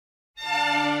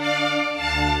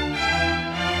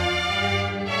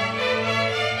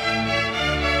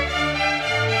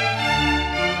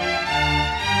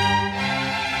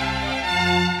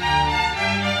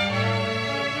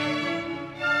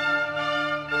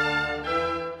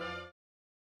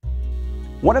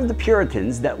One of the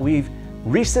Puritans that we've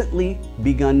recently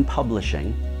begun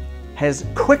publishing has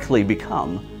quickly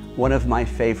become one of my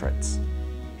favorites.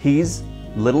 He's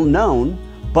little known,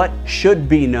 but should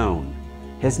be known.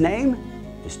 His name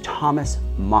is Thomas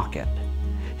Mockett.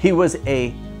 He was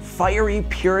a fiery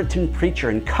Puritan preacher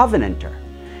and covenanter,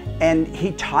 and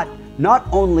he taught not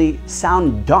only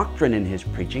sound doctrine in his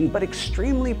preaching, but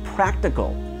extremely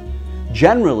practical,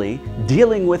 generally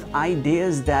dealing with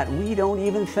ideas that we don't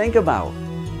even think about.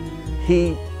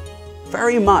 He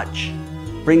very much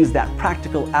brings that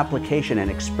practical application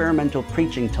and experimental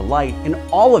preaching to light in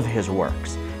all of his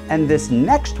works. And this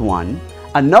next one,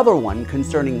 another one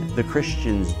concerning the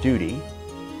Christian's duty,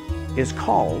 is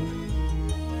called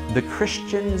The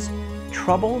Christian's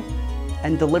Trouble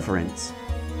and Deliverance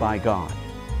by God.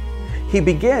 He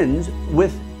begins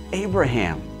with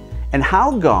Abraham and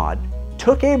how God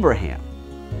took Abraham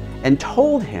and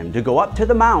told him to go up to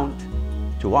the mount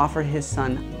to offer his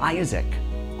son Isaac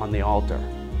on the altar.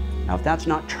 Now, if that's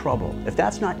not trouble, if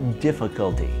that's not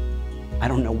difficulty, I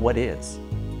don't know what is.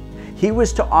 He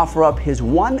was to offer up his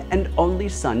one and only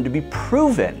son to be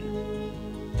proven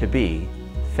to be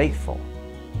faithful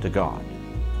to God.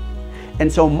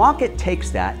 And so Mockett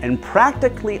takes that and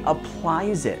practically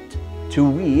applies it to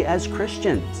we as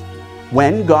Christians.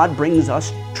 When God brings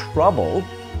us trouble,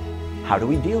 how do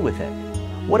we deal with it?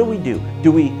 What do?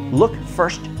 Do we look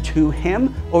first to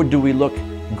Him, or do we look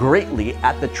greatly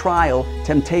at the trial,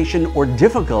 temptation, or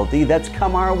difficulty that's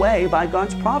come our way by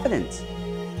God's providence?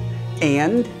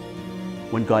 And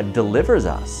when God delivers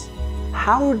us,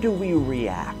 how do we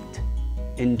react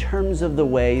in terms of the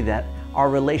way that our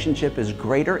relationship is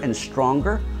greater and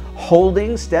stronger,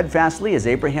 holding steadfastly as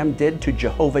Abraham did to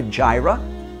Jehovah Jireh?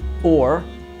 Or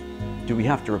do we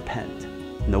have to repent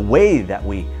in the way that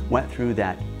we went through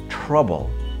that trouble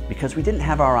because we didn't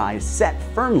have our eyes set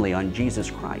firmly on Jesus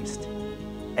Christ?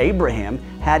 Abraham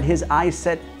had his eyes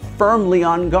set firmly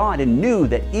on God and knew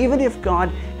that even if God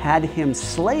had him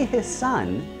slay his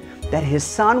son, that his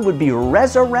son would be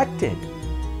resurrected.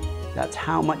 That's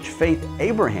how much faith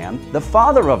Abraham, the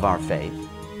father of our faith,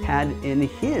 had in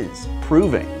his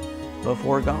proving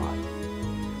before God.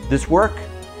 This work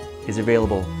is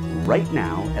available right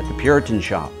now at the Puritan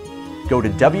Shop. Go to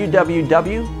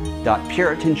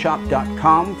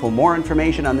www.puritanshop.com for more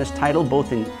information on this title,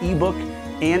 both in ebook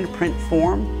and print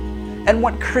form. And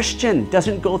what Christian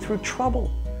doesn't go through trouble?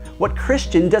 What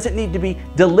Christian doesn't need to be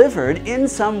delivered in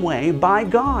some way by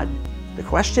God? The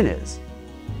question is,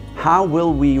 how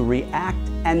will we react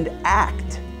and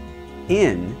act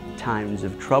in times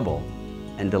of trouble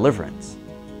and deliverance?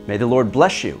 May the Lord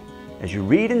bless you as you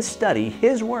read and study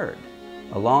His Word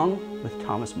along with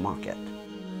Thomas Mockett.